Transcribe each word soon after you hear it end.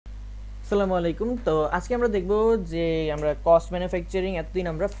আসসালামু আলাইকুম। তো আজকে আমরা দেখব যে আমরা কস্ট ম্যানুফ্যাকচারিং এতদিন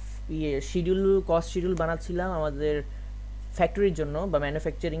আমরা কস্ট শিডিউল বানাচ্ছিলাম আমাদের ফ্যাক্টরির জন্য বা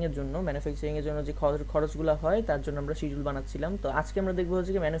ম্যানুফ্যাকচারিং এর জন্য যে খরচগুলো হয় তার জন্য আমরা শিডিউল বানাচ্ছিলাম। তো আজকে আমরা দেখব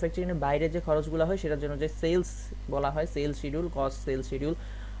হচ্ছে কি ম্যানুফ্যাকচারিং এর বাইরে যে খরচগুলো হয় সেটার জন্য যে সেলস বলা হয়, sales schedule, cost sales schedule.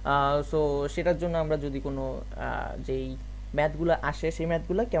 So সেটার জন্য আমরা যদি কোনো যেই ম্যাথগুলো আসে সেই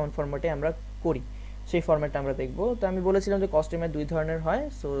ম্যাথগুলো কেমন ফরম্যাটে আমরা করি সেই ফরম্যাটটা আমরা দেখব। তো আমি বলেছিলাম যে কস্ট ম্যাথ দুই ধরনের হয়।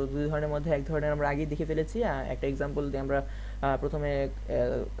 সো দুই ধরনের মধ্যে এক ধরনের আমরা আগেই দেখে ফেলেছি। একটা এক্সাম্পল দিয়ে আমরা প্রথমে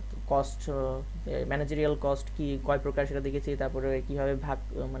কস্ট ম্যানেজারিয়াল কস্ট কি কয় প্রকার সেটা দেখেছি, তারপরে কীভাবে ভাগ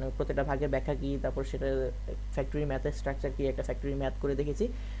মানে প্রত্যেকটা ভাগের ব্যাখ্যা কী, তারপর সেটা ফ্যাক্টরি ম্যাথের স্ট্রাকচার কি, একটা ফ্যাক্টরি ম্যাথ করে দেখেছি।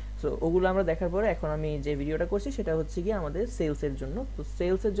 সো ওগুলো আমরা দেখার পরে এখন আমি যে ভিডিওটা করছি সেটা হচ্ছে কি আমাদের সেলসের জন্য। তো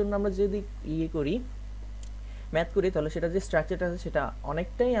সেলসের জন্য আমরা যদি করি ম্যাথ করি তাহলে সেটা যে স্ট্রাকচারটা আছে সেটা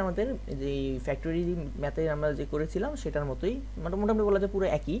অনেকটাই আমাদের যে ফ্যাক্টরি ম্যাথে আমরা যে করেছিলাম সেটার মতোই, মোটামুটি বলা যায় পুরো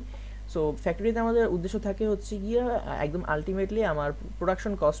একই। সো ফ্যাক্টরিতে আমাদের উদ্দেশ্য থাকে হচ্ছে গিয়ে একদম আলটিমেটলি আমার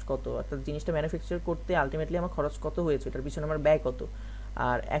প্রোডাকশন কস্ট কত, অর্থাৎ জিনিসটা ম্যানুফ্যাকচার করতে আলটিমেটলি আমার খরচ কত হয়েছে, এটার পিছনে আমার ব্যয় কত।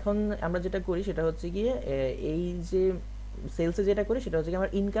 আর এখন আমরা যেটা করি সেটা হচ্ছে গিয়ে এই যে সেলসে যেটা করি সেটা হচ্ছে কি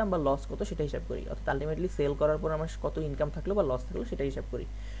আমার ইনকাম বা লস কত সেটা হিসাব করি, অর্থাৎ আলটিমেটলি সেল করার পর আমার কত ইনকাম থাকলো বা লস থাকলো সেটা হিসাব করি।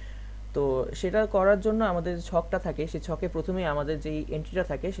 তো সেটা করার জন্য আমাদের ছকটা থাকে, সেই ছকে প্রথমেই আমাদের যেই এন্ট্রিটা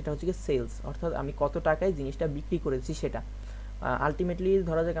থাকে সেটা হচ্ছে কি সেলস, অর্থাৎ আমি কত টাকায় জিনিসটা বিক্রি করেছি সেটা। আলটিমেটলি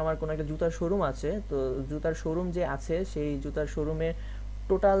ধরা যাক আমার কোনো একটা জুতার শোরুম আছে, তো জুতার শোরুম যে আছে সেই জুতার শোরুমে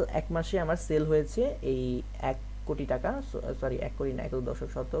টোটাল এক মাসে আমার সেল হয়েছে এই 1 কোটি টাকা, সরি 1 কোটি না, 1.1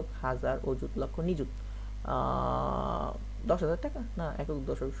 শতক হাজার অযুত লক্ষ নিযুত, 10,000 টাকা না,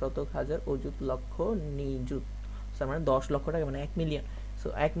 1.1 শতক হাজার অযুত লক্ষ নিযুত, মানে 10 লক্ষ টাকা, মানে 1 মিলিয়ন। সো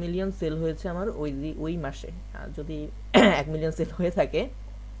 1 মিলিয়ন সেল হয়েছে আমার ওই মাসে। যদি 1 মিলিয়ন সেল হয়ে থাকে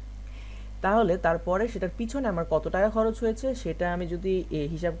তাহলে তারপরে সেটার পিছনে আমার কত টাকা খরচ হয়েছে সেটা আমি যদি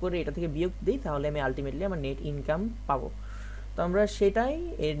হিসাব করে এটা থেকে বিয়োগ দিই তাহলে আমি আলটিমেটলি আমার নেট ইনকাম পাবো। তো আমরা সেটাই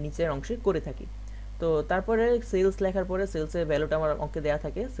এর নিচের অংশে করে থাকি। তো তারপরে সেলস লেখার পরে সেলসের ভ্যালুটা আমার অঙ্কে দেওয়া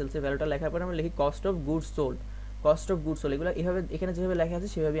থাকে, সেলসের ভ্যালুটা লেখার পরে আমরা লিখি cost of goods sold. Cost of goods sold এগুলো এভাবে এখানে যেভাবে লেখা আছে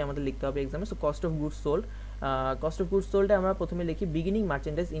সেভাবেই আমাদের লিখতে হবে এক্সামে। So cost of goods sold, cost of goods সোল্ডে আমরা প্রথমে লিখি বিগিনিং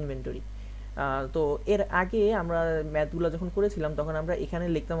মার্চেন্ডাইজ ইনভেন্টরি। তো এর আগে আমরা ম্যাথগুলো যখন করেছিলাম তখন আমরা এখানে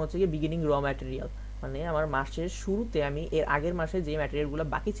লিখতাম হচ্ছে কি বিগিনিং র ম্যাটেরিয়াল, মানে আমার মাসের শুরুতে আমি এর আগের মাসে যে ম্যাটেরিয়ালগুলো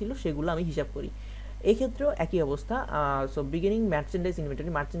বাকি ছিল সেগুলো আমি হিসাব করি। এই ক্ষেত্রেও একই অবস্থা। So beginning merchandise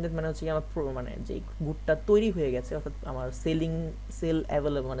inventory, merchandise মানে হচ্ছে আমার মানে যে গুডটা তৈরি হয়ে গেছে, অর্থাৎ আমার সেল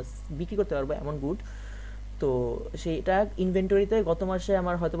অ্যাভেলেবল, মানে বিক্রি করতে পারবো এমন গুড। তো সেইটা ইনভেন্টরিতে গত মাসে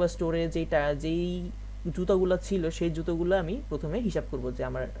আমার হয়তো বা স্টোরে যেই জুতোগুলো ছিল সেই জুতোগুলো আমি প্রথমে হিসাব করব যে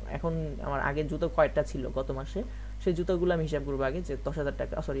এখন আমার আগের জুতো কয়টা ছিল গত মাসে, সেই জুতোগুলো আমি হিসাব করবো আগে যে 10,000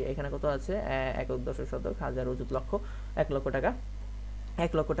 টাকা, সরি এখানে কত আছে 1.10 শতক হাজার অযুত লক্ষ, 1 লক্ষ টাকা,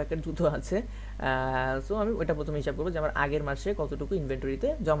 1 লক্ষ টাকার জুতো আছে। সো আমি ওইটা প্রথমে হিসাব করবো যে আমার আগের মাসে কতটুকু ইনভেন্টরিতে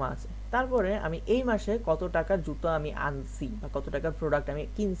জমা আছে। তারপরে আমি এই মাসে কত টাকার জুতো আমি আনছি বা কত টাকার প্রোডাক্ট আমি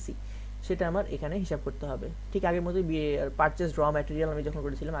কিনছি সেটা আমার এখানে হিসাব করতে হবে। ঠিক আগের মতোই পারচেজ র ম্যাটেরিয়াল আমি যখন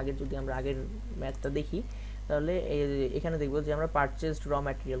করেছিলাম আগের, যদি আমরা আগের ম্যাথটা দেখি তাহলে এখানে দেখবো যে আমরা পারচেসড র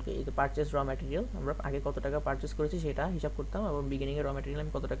ম্যাটেরিয়ালকে, এই তো পারচেস র ম্যাটেরিয়াল আমরা আগে কত টাকা পারচেস করেছি সেটা হিসাব করতাম, এবং বিগিনিংয়ের র ম্যাটেরিয়াল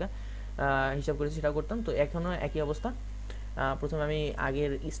আমি কত টাকা হিসাব করেছি সেটা করতাম। তো এখনও একই অবস্থা, প্রথমে আমি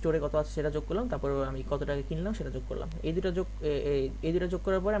আগের স্টোরে কত আছে সেটা যোগ করলাম, তারপর আমি কত টাকা কিনলাম সেটা যোগ করলাম। এই দুটো যোগ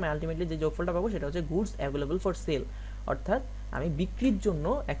করার পরে আমি আলটিমেটলি যে যোগফলটা পাবো সেটা হচ্ছে গুডস অ্যাভেলেবল ফর সেল, অর্থাৎ আমি বিক্রির জন্য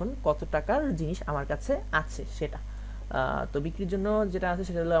এখন কত টাকার জিনিস আমার কাছে আছে সেটা। তো বিক্রির জন্য যেটা আছে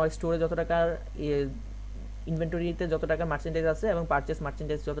সেটা হলো আমার স্টোরে যত টাকার, ইনভেন্টরিতে যত টাকা মার্চেন্ডাইজ আছে এবং পারচেস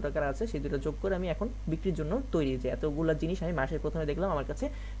মার্চেন্ডাইজ যত টাকার আছে সেই দুটো যোগ করে আমি এখন বিক্রির জন্য তৈরি, যে এতগুলো জিনিস আমি মাসের প্রথমে দেখলাম আমার কাছে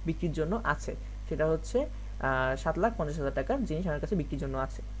বিক্রির জন্য আছে, সেটা হচ্ছে 7,50,000 টাকার জিনিস আমার কাছে বিক্রির জন্য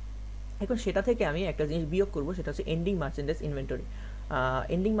আছে। এখন সেটা থেকে আমি একটা জিনিস বিয়োগ করব, সেটা হচ্ছে ending merchandise inventory.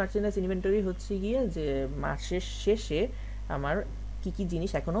 Ending merchandise inventory হচ্ছে গিয়ে যে মাসের শেষে আমার কি কি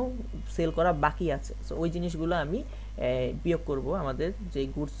জিনিস এখনও সেল করা বাকি আছে, সো ওই জিনিসগুলো আমি বিয়োগ করব আমাদের যে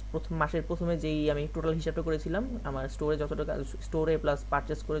গুডস প্রথম মাসের প্রথমে যেই আমি টোটাল হিসাবটা করেছিলাম আমার স্টোরে যত টাকা, স্টোরে প্লাস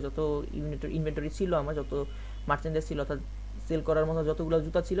পারচেস করে যত ইনভেন্টরি ছিল, আমার যত মার্চেন্ডাইজ ছিল, অর্থাৎ সেল করার মতো যতগুলো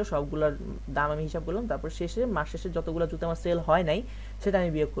জুতা ছিল সবগুলোর দাম আমি হিসাব করলাম, তারপর মাস শেষে যতগুলো জুতা আমার সেল হয় নাই সেটা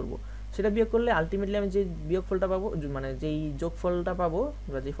আমি বিয়োগ করব। সেটা বিয়োগ করলে আলটিমেটলি আমি যে বিয়োগফলটা পাবো, মানে যেই যোগফলটা পাবো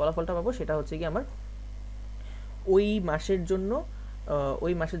বা যে ফলাফলটা পাবো সেটা হচ্ছে কি আমার ওই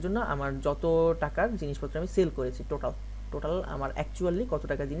মাসের জন্য আমার যত টাকার জিনিসপত্র আমি সেল করেছি, টোটাল আমার অ্যাকচুয়ালি কত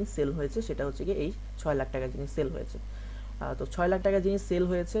টাকা জিনিস সেল হয়েছে সেটা হচ্ছে কি এই 6 লাখ টাকার জিনিস সেল হয়েছে। তো 6 লাখ টাকার জিনিস সেল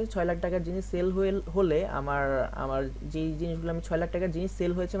হয়েছে, 6 লাখ টাকার জিনিস সেল হলে আমার আমার যেই জিনিসগুলো আমি 6 লাখ টাকার জিনিস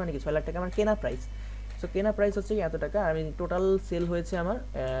সেল হয়েছে মানে কি 6 লাখ টাকা আমার কেনা প্রাইস। সো কেনা প্রাইস হচ্ছে কি এত টাকা, আর আমি টোটাল সেল হয়েছে আমার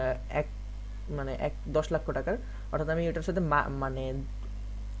 1 মানে 10 লক্ষ টাকার, অর্থাৎ আমি এটার সাথে মানে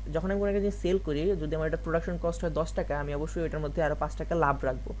যখন আমি কোনো একটা জিনিস সেল করি, যদি আমার এটা প্রোডাকশন কস্ট হয় 10 টাকা, আমি অবশ্যই এটার মধ্যে আরও 5 টাকা লাভ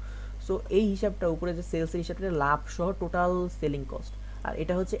রাখবো। সো এই হিসাবটা উপরে যে সেলসের হিসাবটা লাভ সহ টোটাল সেলিং কস্ট, আর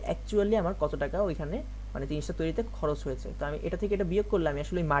এটা হচ্ছে অ্যাকচুয়ালি আমার কত টাকা ওইখানে মানে জিনিসটা তৈরিতে খরচ হয়েছে। তো আমি এটা থেকে এটা বিয়োগ করলে আমি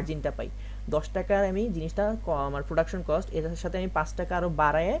আসলে মার্জিনটা পাই। 10 টাকার আমি জিনিসটা আমার প্রোডাকশন কস্ট, এটার সাথে আমি 5 টাকা আরও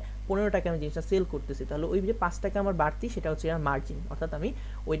বাড়ায় 15 টাকা আমি জিনিসটা সেল করতেছি, তাহলে ওই যে 5 টাকা আমার বাড়তি সেটা হচ্ছে আমার মার্জিন। অর্থাৎ আমি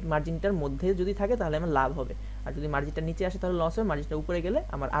ওই মার্জিনটার মধ্যে যদি থাকে তাহলে আমার লাভ হবে, আর যদি মার্জিনটা নিচে আসে তাহলে লস হবে, মার্জিনটা উপরে গেলে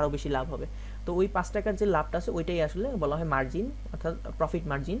আমার আরও বেশি লাভ হবে। তো ওই 5 টাকার যে লাভটা আছে ওইটাই আসলে বলা হয় মার্জিন, অর্থাৎ প্রফিট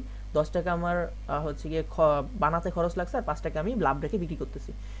মার্জিন। 10 টাকা আমার হচ্ছে গিয়ে বানাতে খরচ লাগছে, আর 5 টাকা আমি লাভ রেখে বিক্রি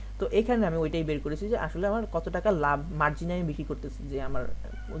করতেছি। তো এখানে আমি ওইটাই বের করেছি যে আসলে আমার কত টাকা লাভ মার্জিনে আমি বিক্রি করতেছি, যে আমার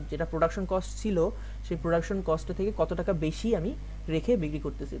যেটা প্রোডাকশন কস্ট ছিল সেই প্রোডাকশন কস্ট থেকে কত টাকা বেশি আমি রেখে বিক্রি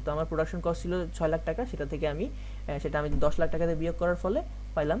করতেছি। তো আমার প্রোডাকশন কস্ট ছিল 6 লাখ টাকা, সেটা আমি 10 লাখ টাকাতে বিয়োগ করার ফলে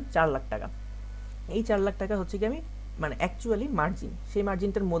পাইলাম 4 লাখ টাকা। এই 4 লাখ টাকা হচ্ছে কি আমি মানে অ্যাকচুয়ালি মার্জিন, সেই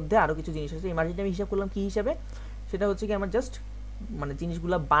মার্জিনটার মধ্যে আরও কিছু জিনিস আছে, এই মার্জিনটা আমি হিসাব করলাম কী হিসাবে, সেটা হচ্ছে কি আমার জাস্ট মানে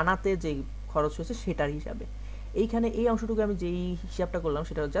জিনিসগুলো বানাতে যে খরচ হয়েছে সেটার হিসাবে। এইখানে এই অংশটুকু আমি যেই হিসাবটা করলাম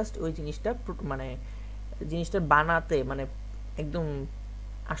সেটা জাস্ট ওই জিনিসটা মানে জিনিসটা বানাতে মানে একদম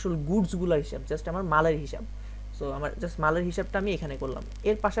আসল গুডসগুলোর হিসাব, জাস্ট আমার মালের হিসাব। সো আমার জাস্ট মালের হিসাবটা আমি এখানে করলাম।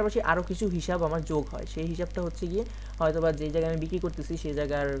 এর পাশাপাশি আরও কিছু হিসাব আমার যোগ হয়, সেই হিসাবটা হচ্ছে গিয়ে হয়তো বা যেই জায়গায় আমি বিক্রি করতেছি সেই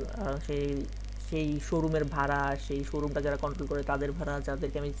জায়গার সেই সেই শোরুমের ভাড়া, সেই শোরুমটা যারা কন্ট্রোল করে তাদের ভাড়া,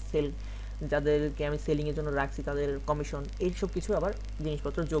 যাদেরকে আমি সেলিংয়ের জন্য রাখছি তাদের কমিশন, এইসব কিছু আবার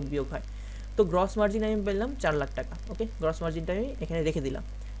জিনিসপত্র যোগ বিয়োগ হয়। তো গ্রস মার্জিন আমি পেলাম 4 লাখ টাকা। ওকে, গ্রস মার্জিনটা আমি এখানে রেখে দিলাম।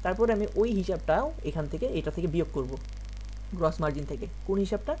 তারপরে আমি ওই হিসাবটাও এখান থেকে এটা থেকে বিয়োগ করব, গ্রস মার্জিন থেকে। কোন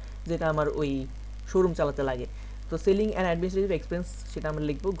হিসাবটা? যেটা আমার ওই শোরুম চালাতে লাগে। তো সেলিং অ্যান্ড অ্যাডমিনিস্ট্রেটিভ এক্সপেন্স সেটা আমরা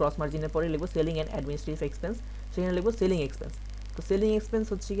লিখবো, গ্রস মার্জিনের পরে লিখবো সেলিং অ্যান্ড অ্যাডমিনিস্ট্রেটিভ এক্সপেন্স, সেখানে লিখবো সেলিং এক্সপেন্স। তো সেলিং এক্সপেন্স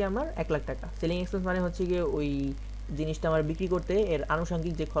হচ্ছে গিয়ে আমার 1 লাখ টাকা। সেলিং এক্সপেন্স মানে হচ্ছে গিয়ে ওই জিনিসটা আমার বিক্রি করতে এর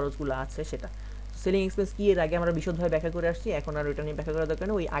আনুষঙ্গিক যে খরচগুলো আছে সেটা। সেলিং এক্সপেন্স কি এর আগে আমরা বিশদভাবে ব্যাখ্যা করে আসছি, এখন আর ওইটা নিয়ে ব্যাখ্যা করার দরকার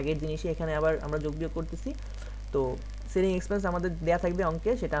নেই, ওই আগের জিনিসই এখানে আবার আমরা যোগ বিয়োগ করতেছি। তো সেলিং এক্সপেন্স আমাদের দেওয়া থাকবে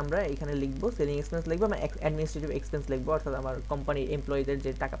অঙ্কে, সেটা আমরা এখানে লিখবো, সেলিং এক্সপেন্স লিখবো, আমরা অ্যাডমিনিস্ট্রেটিভ এক্সপেন্স লিখবো, অর্থাৎ আমার কোম্পানির এমপ্লয়ীদের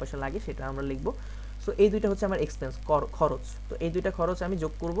যে টাকা পয়সা লাগে সেটা আমরা লিখবো। সো এই দুইটা হচ্ছে আমার এক্সপেন্স, খরচ। তো এই দুইটা খরচ আমি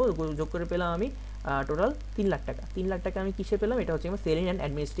যোগ করব, যোগ করে পেলাম আমি টোটাল 3 লাখ টাকা। 3 লাখ টাকা আমি কিসে পেলাম? এটা হচ্ছে আমার সেলিং অ্যান্ড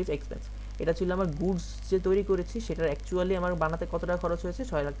অ্যাডমিনিস্ট্রেটিভ এক্সপেন্স। এটা ছিল আমার গুডস যে তৈরি করেছি সেটার অ্যাকচুয়ালি আমার বানাতে কত টাকা খরচ হয়েছে,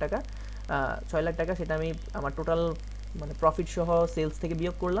 6 লাখ টাকা। 6 লাখ টাকা সেটা আমি আমার টোটাল মানে প্রফিট সহ সেলস থেকে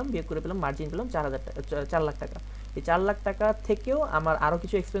বিয়োগ করলাম, বিয়োগ করে পেলাম মার্জিন পেলাম 4,000 টাকা, 4 লাখ টাকা। এই 4 লাখ টাকা থেকেও আমার আরও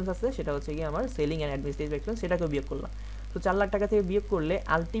কিছু এক্সপেন্স আছে, সেটা হচ্ছে গিয়ে আমার সেলিং অ্যান্ড অ্যাডমিনিস্ট্রেটিভ এক্সপেন্স, সেটাকেও বিয়োগ করলাম। তো 4 লাখ টাকা থেকে বিয়োগ করলে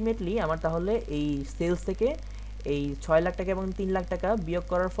আলটিমেটলি আমার তাহলে এই সেলস থেকে এই 6 লাখ টাকা এবং 3 লাখ টাকা বিয়োগ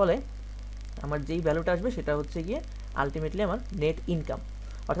করার ফলে আমার যেই ভ্যালুটা আসবে সেটা হচ্ছে গিয়ে আলটিমেটলি আমার নেট ইনকাম।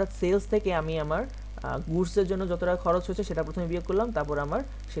 অর্থাৎ সেলস থেকে আমি আমার গুডসের জন্য যত টাকা খরচ হয়েছে সেটা প্রথমে বিয়োগ করলাম, তারপর আমার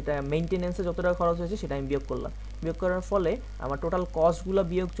সেটা মেনটেন্যান্সে যত টাকা খরচ হয়েছে সেটা আমি বিয়োগ করলাম। বিয়োগ করার ফলে আমার টোটাল কস্টগুলো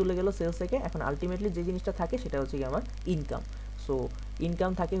বিয়োগ চলে গেল সেলস থেকে। এখন আলটিমেটলি যে জিনিসটা থাকে সেটা হচ্ছে কি আমার ইনকাম। সো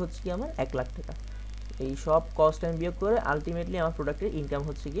ইনকাম থাকে হচ্ছে কি আমার 1 লাখ টাকা। এই সব কস্ট আমি বিয়োগ করে আলটিমেটলি আমার প্রোডাক্টের ইনকাম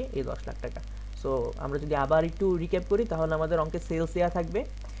হচ্ছে গিয়ে এই 10 লাখ টাকা। সো আমরা যদি আবার একটু রিক্যাপ করি তাহলে আমাদের অঙ্কে সেলস দেওয়া থাকবে,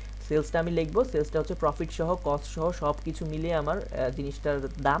 সেলসটা আমি লিখবো, সেলসটা হচ্ছে প্রফিট সহ কস্ট সহ সব কিছু মিলিয়ে আমার জিনিসটার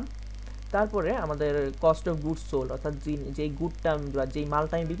দাম। তারপরে আমাদের কস্ট অফ গুডস সোল্ড, অর্থাৎ যেই গুডটা বা যেই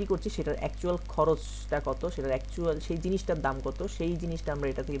মালটা আমি বিক্রি করছি সেটার অ্যাকচুয়াল খরচটা কত, সেটার অ্যাকচুয়াল সেই জিনিসটার দাম কত, সেই জিনিসটা আমরা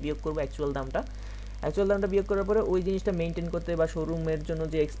এটা থেকে বিয়োগ করবো অ্যাকচুয়াল দামটা। অ্যাকচুয়াল দামটা বিয়োগ করার পরে ওই জিনিসটা মেনটেন করতে বা শোরুমের জন্য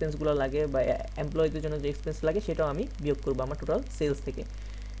যে এক্সপেন্সগুলো লাগে বা এমপ্লয়ীদের জন্য যে এক্সপেন্স লাগে সেটাও আমি বিয়োগ করবো আমার টোটাল সেলস থেকে।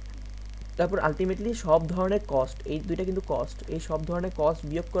 তারপর আলটিমেটলি সব ধরনের কস্ট, এই দুইটা কিন্তু কস্ট, এই সব ধরনের কস্ট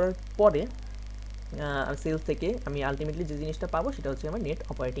বিয়োগ করার পরে সেলস থেকে আমি আলটিমেটলি যে জিনিসটা পাবো সেটা হচ্ছে আমার নেট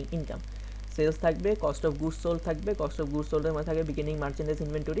অপারেটিং ইনকাম। সেলস থাকবে, কস্ট অফ গুডস সোল্ড থাকবে, কস্ট অফ গুডস সোল্ডের মধ্যে থাকবে বিগিনিং মার্চেন্ডাইজ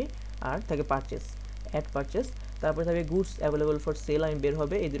ইনভেন্টরি, আর থাকে পারচেস, অ্যাড পারচেস। তারপরে থাকবে গুডস অ্যাভেলেবল ফর সেল, আমি বের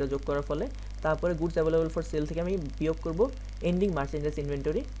হবে এই দুটো যোগ করার ফলে। তারপরে গুডস অ্যাভেলেবল ফর সেল থেকে আমি বিয়োগ করব ending merchandise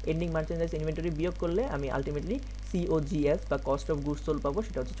inventory. Ending merchandise inventory বিয়োগ করলে আমি আলটিমেটলি COGS বা কস্ট অফ গুডস সোল্ড পাবো,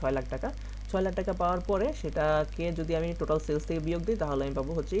 সেটা হচ্ছে 6 লাখ টাকা। 6 লাখ টাকা পাওয়ার পরে সেটাকে যদি আমি টোটাল সেলস থেকে বিয়োগ দিই তাহলে আমি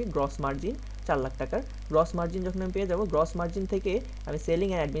পাবো হচ্ছে গ্রস মার্জিন 4 লাখ টাকার। গ্রস মার্জিন যখন আমি পেয়ে যাবো, গ্রস মার্জিন থেকে আমি সেলিং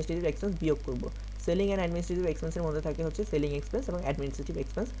অ্যান্ড অ্যাডমিনিস্ট্রেটিভ এক্সপেন্স বিয়োগ করবো। সেলিং অ্যান্ড অ্যাডমিনিস্ট্রেটিভ এক্সপেন্সের মধ্যে থাকে হচ্ছে সেলিং এক্সপেন্স এবং অ্যাডমিনিস্ট্রেটিভ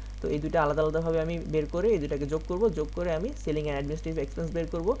এক্সপেন্স। তো এই দুইটা আলাদা আলাদাভাবে আমি বের করে এই দুটাকে যোগ করব, যোগ করে আমি সেলিং অ্যান্ড অ্যাডমিনিস্ট্রেটিভ এক্সপেন্স বের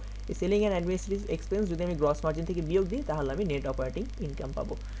করব। এই সেলিং অ্যান্ড অ্যাডমিনিস্ট্রেটিভ এক্সপেন্স যদি আমি গ্রস মার্জিন থেকে বিয়োগ দিই তাহলে আমি নেট অপারেটিং ইনকাম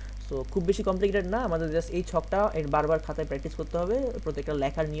পাবো। সো খুব বেশি কমপ্লিকেটেড না, আমাদের জাস্ট এই ছকটা বারবার খাতায় প্র্যাকটিস করতে হবে, প্রত্যেকটা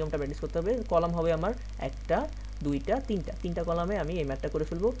লেখার নিয়মটা প্র্যাকটিস করতে হবে। কলাম হবে আমার একটা, 2টা 3টা কলামে আমি এই ম্যাথটা করে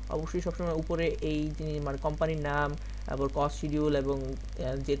ফেলবো। অবশ্যই সবসময় উপরে এই মানে কোম্পানির নাম, তারপর কস্ট শিডিউল এবং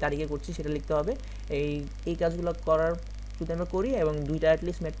যে তারিখে করছি সেটা লিখতে হবে। এই কাজগুলো করার যদি আমরা করি এবং 2টা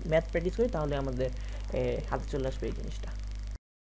অ্যাটলিস্ট ম্যাথ প্র্যাকটিস করি, তাহলে আমাদের হাতে চলে আসবে এই জিনিসটা।